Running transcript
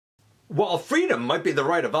While freedom might be the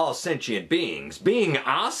right of all sentient beings, being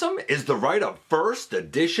awesome is the right of first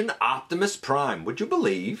edition Optimus Prime. Would you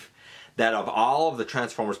believe that of all of the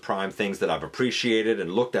Transformers Prime things that I've appreciated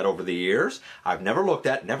and looked at over the years, I've never looked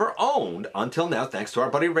at, never owned, until now, thanks to our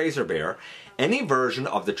buddy Razor Bear, any version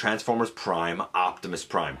of the Transformers Prime Optimus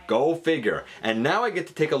Prime. Go figure. And now I get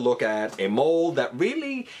to take a look at a mold that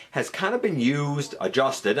really has kind of been used,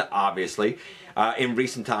 adjusted, obviously, in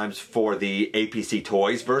recent times for the APC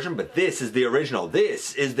Toys version, but this is the original.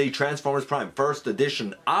 This is the Transformers Prime First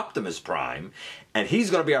Edition Optimus Prime, and he's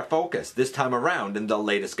going to be our focus this time around in the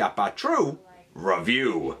latest GotBot True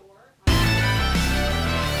review.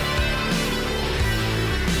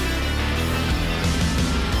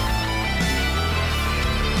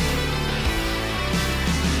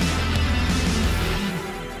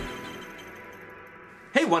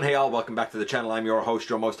 Hey all, welcome back to the channel. I'm your host,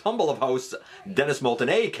 your most humble of hosts, Dennis Moulton,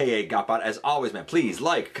 aka GotBot. As always, man, please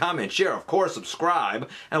like, comment, share, of course, subscribe,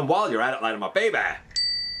 and while you're at it, light them up, baby!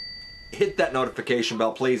 Hit that notification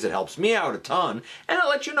bell, please. It helps me out a ton, and it'll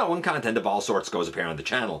let you know when content of all sorts goes up here on the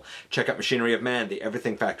channel. Check out Machinery of Man, The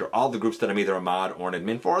Everything Factor, all the groups that I'm either a mod or an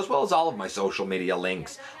admin for, as well as all of my social media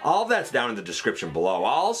links. All of that's down in the description below,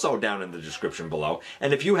 also down in the description below.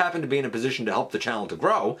 And if you happen to be in a position to help the channel to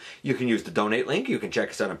grow, you can use the donate link. You can check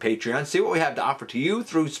us out on Patreon, see what we have to offer to you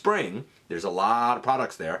through spring. There's a lot of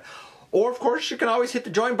products there. Or, of course, you can always hit the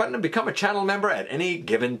join button and become a channel member at any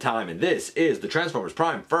given time. And this is the Transformers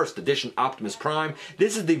Prime First Edition Optimus Prime.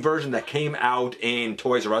 This is the version that came out in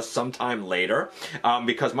Toys R Us sometime later,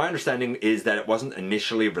 because my understanding is that it wasn't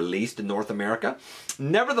initially released in North America.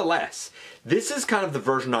 Nevertheless, this is kind of the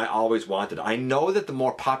version I always wanted. I know that the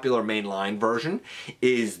more popular mainline version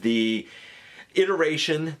is the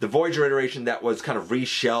iteration, the Voyager iteration that was kind of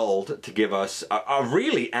reshelled to give us a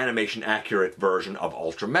really animation accurate version of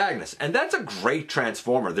Ultra Magnus. And that's a great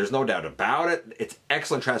Transformer, there's no doubt about it. It's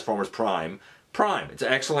excellent Transformers Prime. It's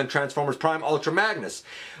excellent Transformers Prime Ultra Magnus.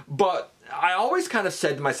 But I always kind of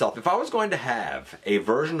said to myself, if I was going to have a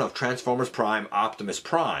version of Transformers Prime Optimus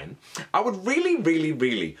Prime, I would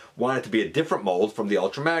really want it to be a different mold from the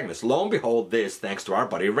Ultra Magnus. Lo and behold, this, thanks to our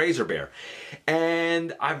buddy Razor Bear.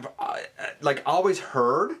 And I've always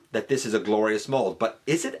heard that this is a glorious mold, but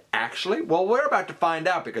is it actually? Well, we're about to find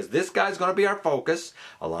out, because this guy's going to be our focus,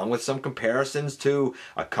 along with some comparisons to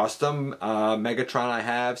a custom Megatron I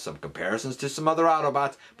have, some comparisons to some other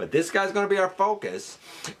Autobots, but this guy's going to be our focus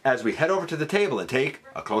as we head over to the table and take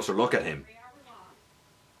a closer look at him.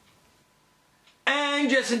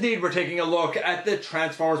 And yes, indeed, we're taking a look at the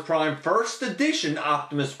Transformers Prime First Edition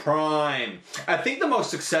Optimus Prime. I think the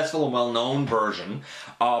most successful and well-known version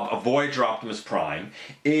of a Voyager Optimus Prime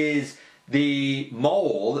is the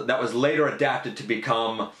mold that was later adapted to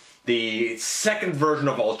become the second version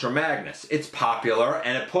of Ultra Magnus. It's popular,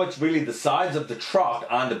 and it puts really the sides of the truck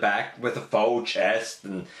on the back with a faux chest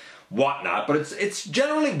and whatnot, but it's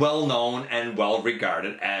generally well known and well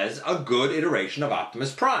regarded as a good iteration of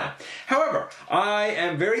Optimus Prime. However, I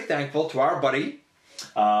am very thankful to our buddy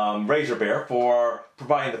Razor Bear for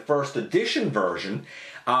providing the first edition version,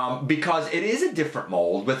 because it is a different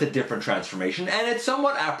mold with a different transformation, and it's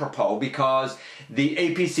somewhat apropos because the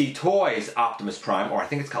APC Toys Optimus Prime, or I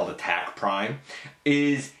think it's called Attack Prime,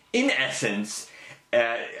 is in essence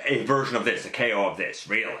a version of this, a KO of this,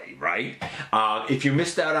 really, right? If you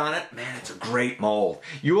missed out on it, man, it's a great mold.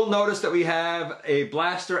 You will notice that we have a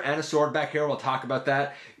blaster and a sword back here. We'll talk about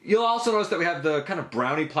that. You'll also notice that we have the kind of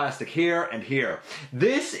brownie plastic here and here.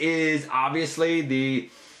 This is obviously the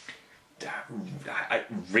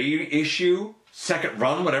reissue, second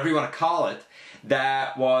run, whatever you want to call it,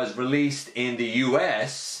 that was released in the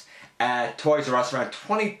US at Toys R Us around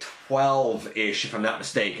 2012-ish, if I'm not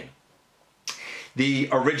mistaken. The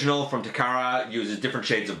original from Takara uses different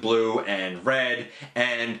shades of blue and red,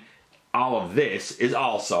 and all of this is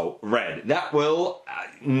also red. That will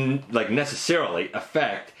necessarily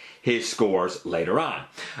affect his scores later on.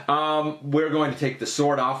 We're going to take the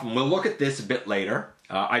sword off, and we'll look at this a bit later.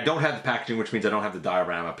 I don't have the packaging, which means I don't have the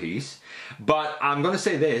diorama piece, but I'm going to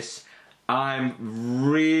say this. I'm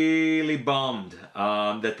really bummed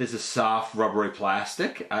that this is soft, rubbery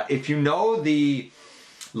plastic. If you know the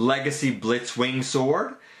Legacy Blitzwing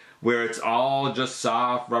sword, where it's all just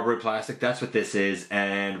soft, rubbery plastic, that's what this is.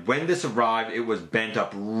 And when this arrived, it was bent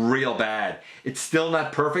up real bad. It's still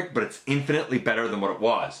not perfect, but it's infinitely better than what it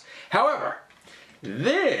was. However,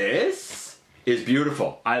 this is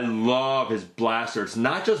beautiful. I love his blaster. It's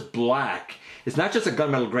not just black. It's not just a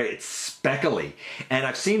gunmetal gray, it's speckly. And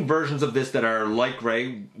I've seen versions of this that are light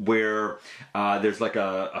gray, where there's like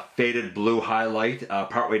a faded blue highlight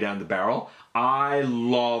partway down the barrel. I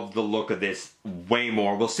love the look of this way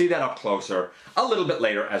more. We'll see that up closer a little bit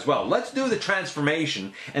later as well. Let's do the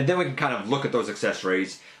transformation, and then we can kind of look at those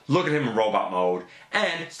accessories, look at him in robot mode,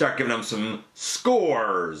 and start giving him some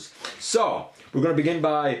scores. So, we're going to begin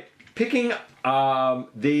by picking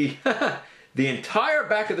the the entire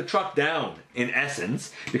back of the truck down, in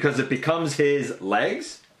essence, because it becomes his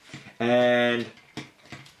legs. And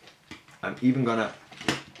I'm even gonna,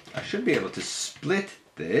 I should be able to split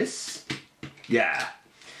this. Yeah.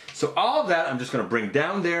 So all of that I'm just gonna bring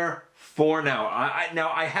down there for now.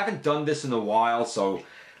 Now I haven't done this in a while, so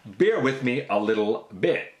bear with me a little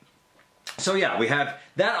bit. So yeah, we have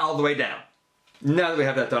that all the way down. Now that we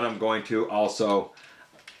have that done, I'm going to also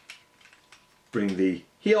bring the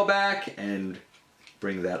heel back and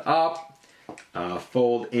bring that up,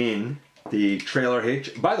 fold in the trailer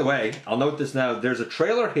hitch. By the way, I'll note this now, there's a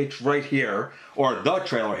trailer hitch right here, or the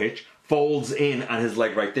trailer hitch folds in on his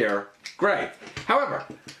leg right there. Great. However,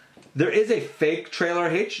 there is a fake trailer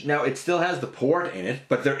hitch. Now it still has the port in it,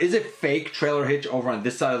 but there is a fake trailer hitch over on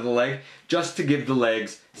this side of the leg just to give the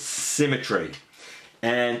legs symmetry.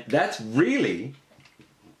 And that's really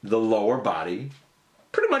the lower body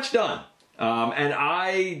pretty much done. And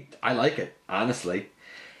I like it, honestly.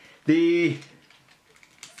 The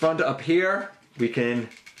front up here, we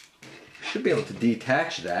should be able to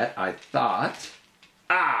detach that, I thought.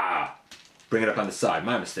 Bring it up on the side,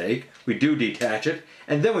 my mistake. We do detach it,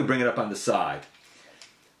 and then we bring it up on the side.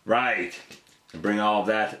 Right, and bring all of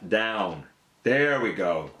that down. There we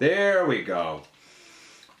go, there we go.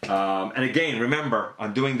 And again, remember,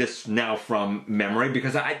 I'm doing this now from memory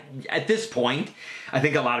because at this point, I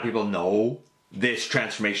think a lot of people know this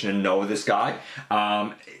transformation and know this guy.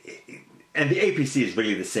 And the APC is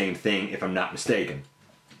really the same thing, if I'm not mistaken.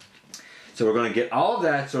 So we're going to get all of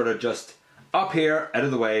that sort of just up here, out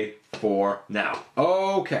of the way for now.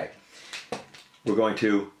 Okay. We're going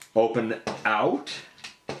to open out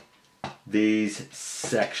these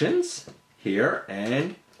sections here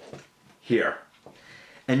and here.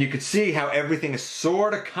 And you can see how everything is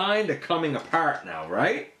sort of kind of coming apart now,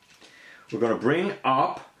 right? We're going to bring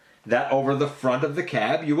up that over the front of the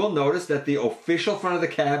cab. You will notice that the official front of the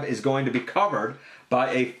cab is going to be covered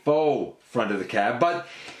by a faux front of the cab. But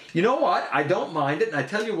you know what? I don't mind it, and I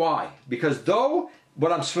tell you why. Because though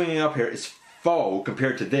what I'm swinging up here is faux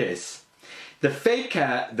compared to this, the fake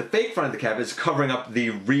front of the cab is covering up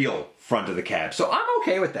the real front of the cab. So I'm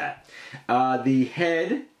okay with that. The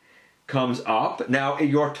head comes up. Now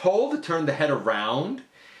you're told to turn the head around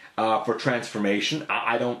for transformation.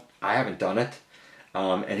 I haven't done it.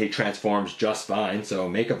 And he transforms just fine, so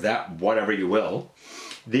make of that whatever you will.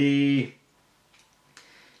 The,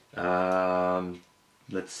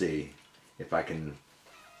 let's see if I can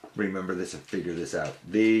remember this and figure this out.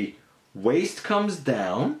 The waist comes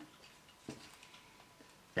down,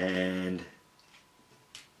 and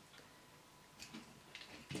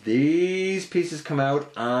these pieces come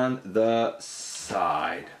out on the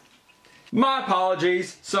side. My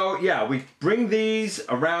apologies. So yeah, we bring these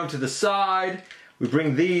around to the side. We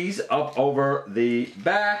bring these up over the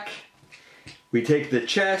back. We take the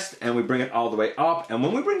chest and we bring it all the way up. And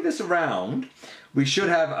when we bring this around, we should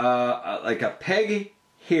have like a peg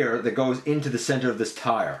here that goes into the center of this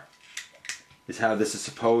tire. Is how this is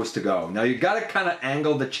supposed to go. Now you got to kind of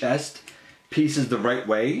angle the chest pieces the right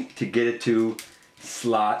way to get it to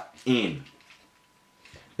slot in.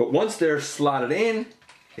 But once they're slotted in,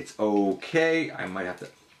 it's okay. I might have to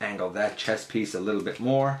angle that chest piece a little bit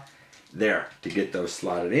more. There, to get those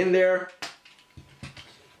slotted in there.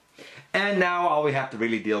 And now all we have to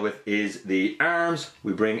really deal with is the arms.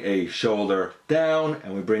 We bring a shoulder down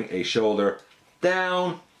and we bring a shoulder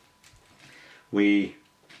down. We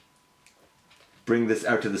bring this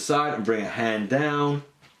out to the side and bring a hand down.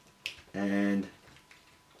 And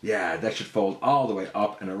yeah, that should fold all the way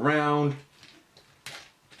up and around.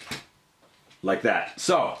 Like that.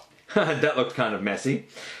 So, that looked kind of messy.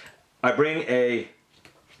 I bring a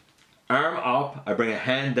arm up, I bring a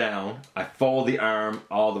hand down, I fold the arm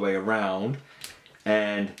all the way around,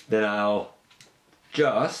 and then I'll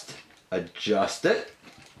just adjust it.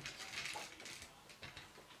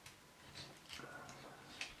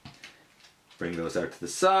 Bring those out to the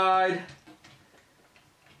side.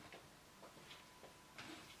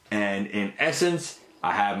 And in essence,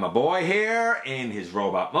 I have my boy here in his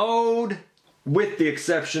robot mode. With the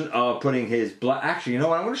exception of putting his actually, you know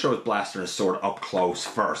what? I'm going to show his blaster and his sword up close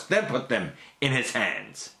first. Then put them in his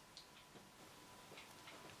hands.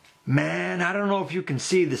 Man, I don't know if you can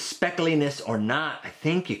see the speckliness or not. I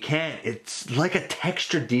think you can. It's like a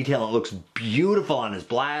textured detail. It looks beautiful on his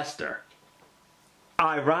blaster.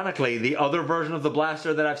 Ironically, the other version of the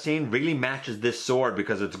blaster that I've seen really matches this sword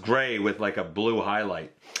because it's gray with like a blue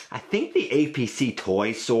highlight. I think the APC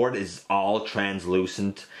Toys sword is all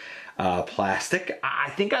translucent plastic. I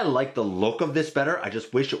think I like the look of this better. I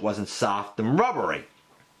just wish it wasn't soft and rubbery.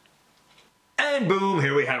 And boom,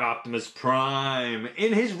 here we have Optimus Prime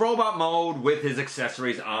in his robot mode with his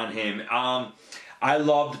accessories on him. I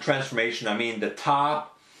love the transformation. I mean, the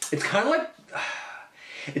top, it's kind of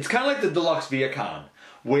like the Deluxe Viacon,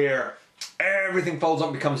 where everything folds up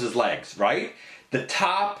and becomes his legs, right? The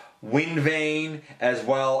top, wind vane, as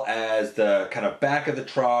well as the kind of back of the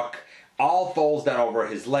truck, all folds down over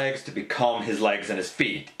his legs to become his legs and his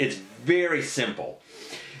feet. It's very simple.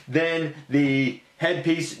 Then the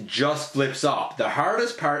headpiece just flips up. The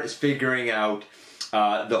hardest part is figuring out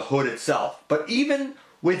the hood itself. But even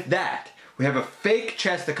with that, we have a fake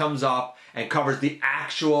chest that comes up and covers the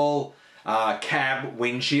actual cab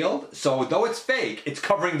windshield. So though it's fake, it's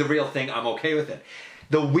covering the real thing. I'm okay with it.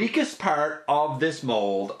 The weakest part of this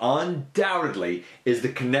mold, undoubtedly, is the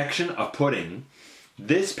connection of putting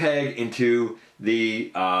this peg into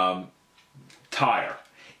the tire.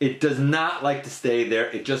 It does not like to stay there.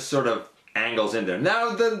 It just sort of angles in there.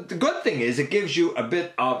 Now, the good thing is it gives you a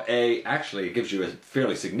bit of actually it gives you a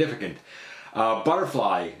fairly significant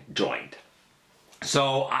butterfly joint.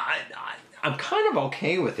 So I'm kind of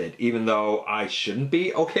okay with it, even though I shouldn't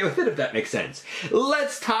be okay with it, if that makes sense.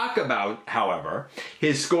 Let's talk about, however,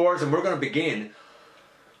 his scores, and we're going to begin.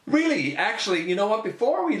 Really, actually, you know what?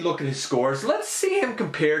 Before we look at his scores, let's see him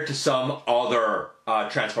compared to some other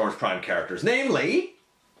Transformers Prime characters, namely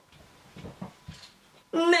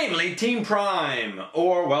Team Prime,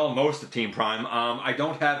 or, well, most of Team Prime. I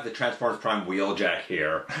don't have the Transformers Prime Wheeljack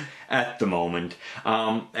here at the moment.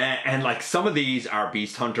 And like some of these are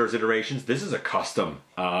Beast Hunters iterations. This is a custom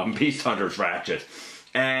Beast Hunters Ratchet.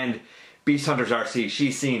 And Beast Hunters RC,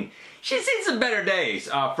 she's seen some better days.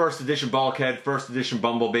 First edition Bulkhead, first edition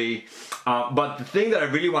Bumblebee. But the thing that I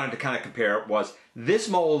really wanted to kind of compare was this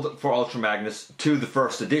mold for Ultra Magnus to the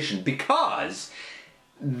first edition, because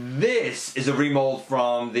this is a remold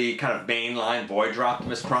from the kind of mainline Voyager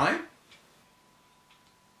Optimus Prime.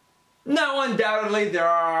 Now, undoubtedly, there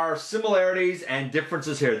are similarities and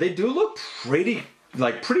differences here. They do look pretty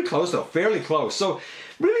close, though, fairly close. So,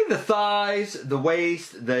 really, the thighs, the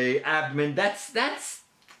waist, the abdomen, that's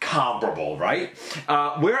comparable, right?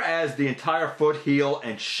 Whereas the entire foot, heel,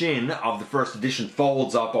 and shin of the first edition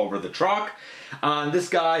folds up over the truck. This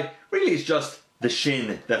guy really is just the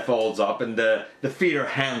shin that folds up, and the feet are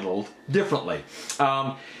handled differently.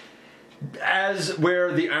 As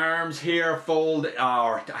where the arms here fold,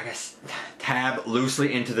 or I guess tab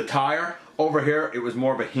loosely into the tire, over here it was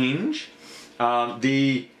more of a hinge.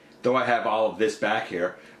 Though I have all of this back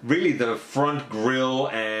here, really the front grille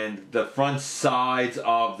and the front sides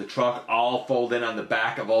of the truck all fold in on the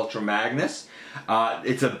back of Ultra Magnus.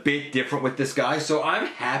 It's a bit different with this guy, so I'm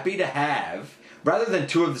happy to have, rather than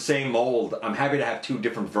two of the same mold, I'm happy to have two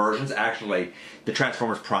different versions. Actually, the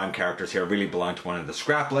Transformers Prime characters here really belong to one of the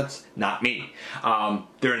scraplets, not me.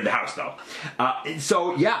 They're in the house though.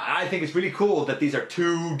 So yeah, I think it's really cool that these are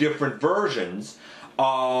two different versions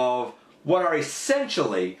of what are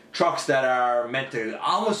essentially trucks that are meant to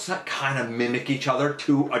almost kind of mimic each other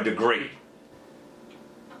to a degree.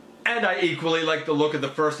 And I equally like the look of the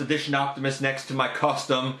first edition Optimus next to my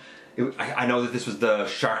custom. I know that this was the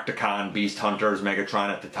Sharkticon Beast Hunters Megatron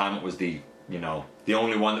at the time. It was the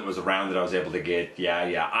only one that was around that I was able to get.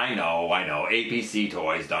 Yeah, I know. APC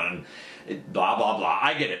Toys done, blah, blah, blah.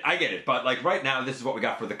 I get it. But like right now, this is what we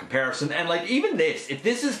got for the comparison. And like even this, if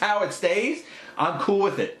this is how it stays, I'm cool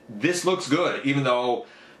with it. This looks good, even though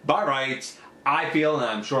by rights, I feel, and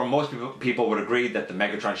I'm sure most people would agree, that the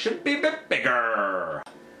Megatron should be a bit bigger.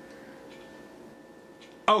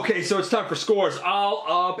 Okay, so it's time for scores all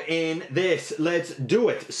up in this. Let's do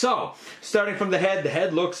it. So, starting from the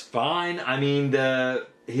head looks fine. I mean,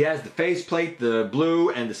 he has the faceplate, the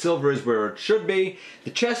blue and the silver is where it should be.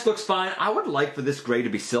 The chest looks fine. I would like for this gray to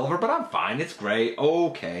be silver, but I'm fine. It's gray.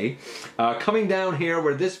 Okay. Coming down here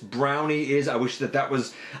where this brownie is, I wish that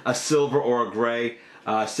was a silver or a gray.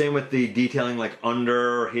 Same with the detailing like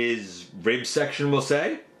under his rib section, we'll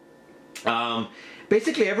say.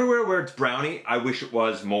 Basically everywhere where it's brownie, I wish it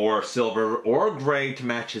was more silver or gray to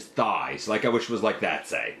match his thighs. Like I wish it was like that,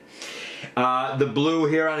 say. The blue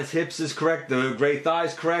here on his hips is correct. The gray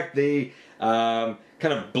thighs correct. The kind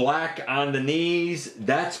of black on the knees,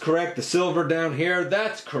 that's correct. The silver down here,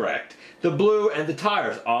 that's correct. The blue and the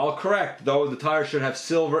tires, all correct. Though the tires should have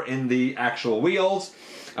silver in the actual wheels.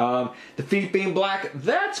 The feet being black,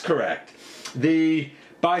 that's correct. The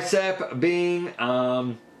bicep being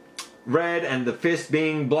red and the fist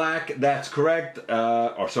being black, that's correct.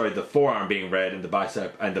 Or sorry, the forearm being red and the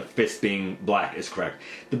bicep and the fist being black is correct.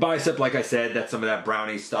 The bicep, like I said, that's some of that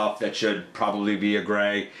brownie stuff that should probably be a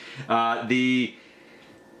gray. The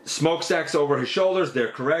smokestacks over his shoulders,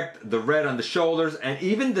 they're correct. The red on the shoulders and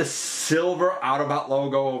even the silver Autobot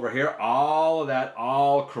logo over here, all of that,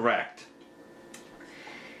 all correct.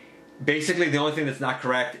 Basically, the only thing that's not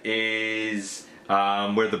correct is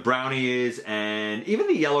where the brownie is, and even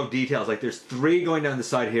the yellow details. Like there's 3 going down the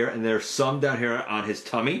side here, and there's some down here on his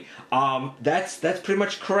tummy. That's pretty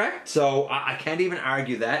much correct. So I can't even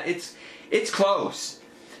argue that. It's close.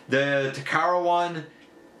 The Takara one,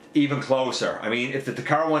 even closer. I mean, if the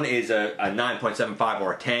Takara one is a 9.75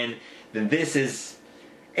 or a 10, then this is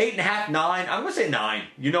 8.5, 9. I'm gonna say 9.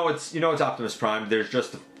 You know it's Optimus Prime. There's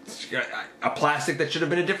just a plastic that should have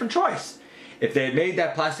been a different choice. If they had made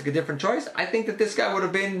that plastic a different choice, I think that this guy would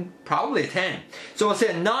have been probably a 10. So I'll say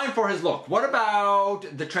a 9 for his look. What about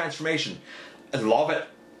the transformation? I love it.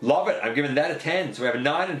 Love it. I'm giving that a 10. So we have a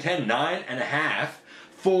 9 and 10, 9.5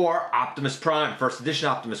 for Optimus Prime, first edition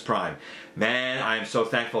Optimus Prime. Man, I am so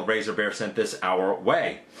thankful Razor Bear sent this our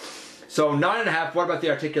way. So 9.5, what about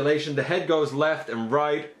the articulation? The head goes left and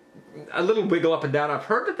right, a little wiggle up and down. I've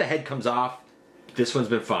heard that the head comes off. This one's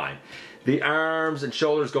been fine. The arms and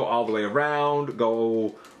shoulders go all the way around,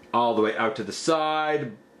 go all the way out to the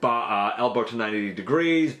side, elbow to 90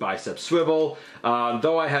 degrees, bicep swivel.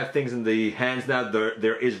 Though I have things in the hands now,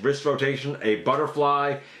 there is wrist rotation, a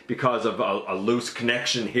butterfly because of a loose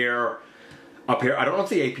connection here, up here. I don't know if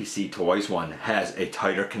the APC Toys one has a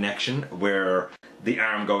tighter connection where the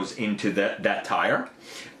arm goes into that tire.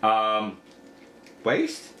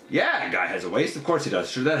 Waist? Yeah, the guy has a waist. Of course he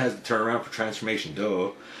does. Sure, that has the turnaround for transformation.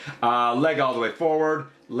 Duh. Leg all the way forward.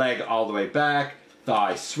 Leg all the way back.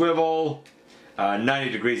 Thigh swivel.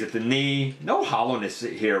 90 degrees at the knee. No hollowness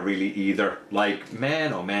here really either. Like,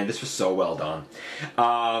 man, oh man, this was so well done.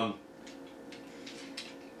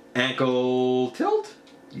 Ankle tilt?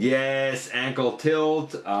 Yes, ankle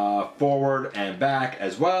tilt. Forward and back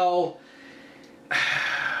as well.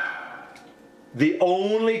 The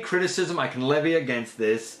only criticism I can levy against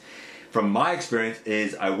this, from my experience,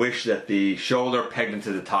 is I wish that the shoulder pegged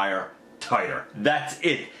into the tire tighter. That's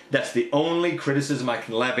it. That's the only criticism I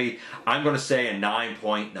can levy. I'm going to say a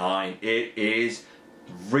 9.9. It is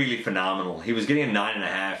really phenomenal. He was getting a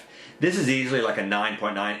 9.5. This is easily like a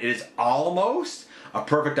 9.9. It is almost a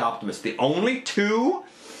perfect Optimus. The only 2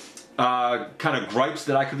 kind of gripes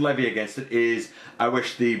that I could levy against it is I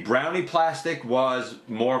wish the brownie plastic was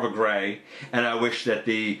more of a gray, and I wish that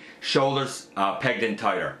the shoulders pegged in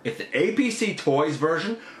tighter. If the APC Toys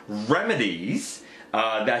version remedies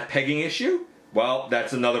that pegging issue, well,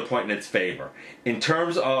 that's another point in its favor. In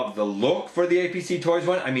terms of the look for the APC Toys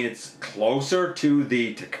one, I mean, it's closer to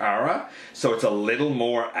the Takara, so it's a little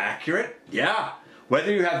more accurate. Yeah,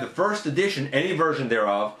 whether you have the first edition, any version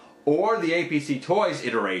thereof, or the APC Toys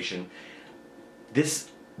iteration,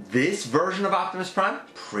 this version of Optimus Prime,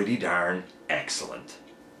 pretty darn excellent.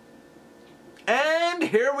 And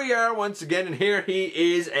here we are once again, and here he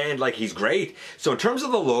is, and like, he's great. So in terms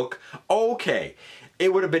of the look, okay,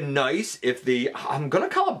 it would have been nice if the, I'm gonna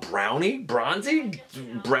call it brownie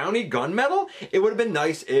gunmetal. It would have been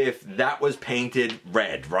nice if that was painted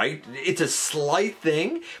red, right? It's a slight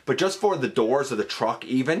thing, but just for the doors of the truck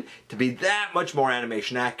even, to be that much more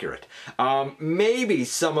animation accurate. Maybe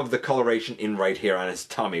some of the coloration in right here on his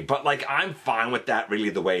tummy, but like, I'm fine with that really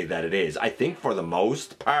the way that it is. I think for the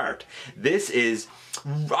most part, this is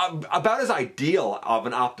about as ideal of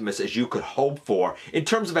an Optimus as you could hope for in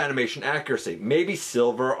terms of animation accuracy. Maybe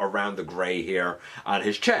silver around the gray here on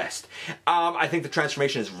his chest. I think the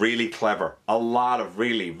transformation is really clever. A lot of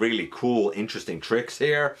really, really cool, interesting tricks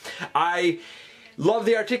here. I love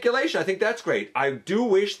the articulation. I think that's great. I do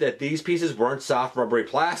wish that these pieces weren't soft rubbery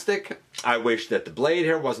plastic. I wish that the blade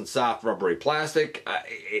here wasn't soft rubbery plastic.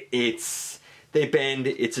 They bend,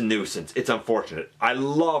 it's a nuisance, it's unfortunate. I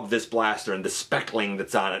love this blaster and the speckling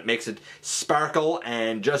that's on it. Makes it sparkle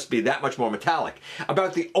and just be that much more metallic.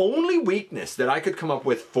 About the only weakness that I could come up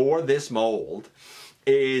with for this mold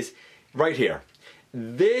is right here.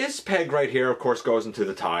 This peg right here, of course, goes into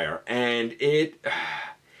the tire, and it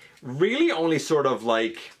really only sort of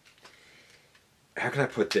like, how can I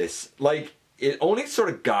put this? Like, it only sort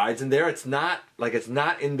of guides in there. It's not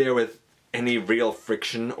in there with any real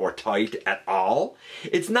friction or tight at all.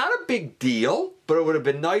 It's not a big deal, but it would have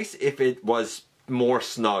been nice if it was more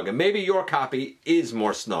snug. And maybe your copy is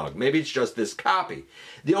more snug. Maybe it's just this copy.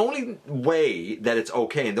 The only way that it's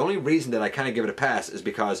okay, and the only reason that I kind of give it a pass, is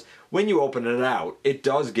because when you open it out, it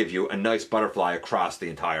does give you a nice butterfly across the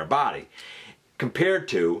entire body. compared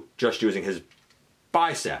to just using his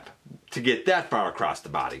bicep to get that far across the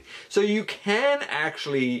body. So you can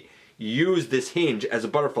actually use this hinge as a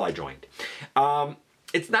butterfly joint.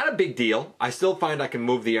 It's not a big deal. I still find I can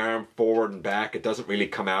move the arm forward and back. It doesn't really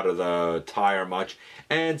come out of the tire much.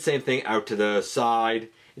 And same thing out to the side.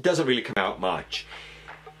 It doesn't really come out much.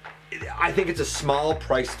 I think it's a small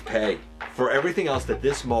price to pay for everything else that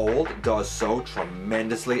this mold does so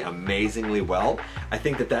tremendously, amazingly well. I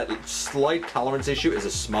think that that slight tolerance issue is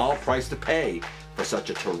a small price to pay for such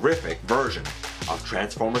a terrific version of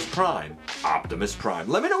Transformers Prime, Optimus Prime.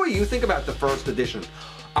 Let me know what you think about the first edition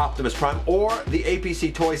Optimus Prime or the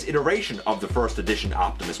APC Toys iteration of the first edition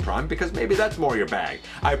Optimus Prime, because maybe that's more your bag.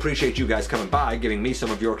 I appreciate you guys coming by, giving me some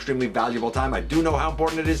of your extremely valuable time. I do know how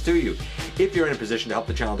important it is to you. If you're in a position to help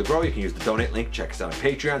the channel to grow, you can use the donate link, check us out on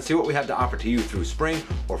Patreon, see what we have to offer to you through spring,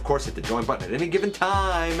 or of course hit the join button at any given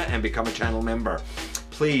time and become a channel member.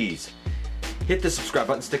 Please hit the subscribe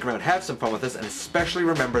button, stick around, have some fun with us, and especially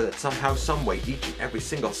remember that somehow, some way, each and every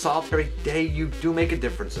single solitary day, you do make a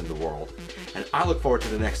difference in the world. And I look forward to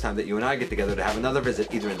the next time that you and I get together to have another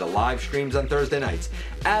visit, either in the live streams on Thursday nights,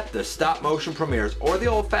 at the stop motion premieres, or the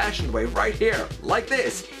old-fashioned way right here, like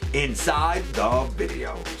this, inside the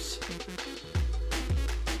videos.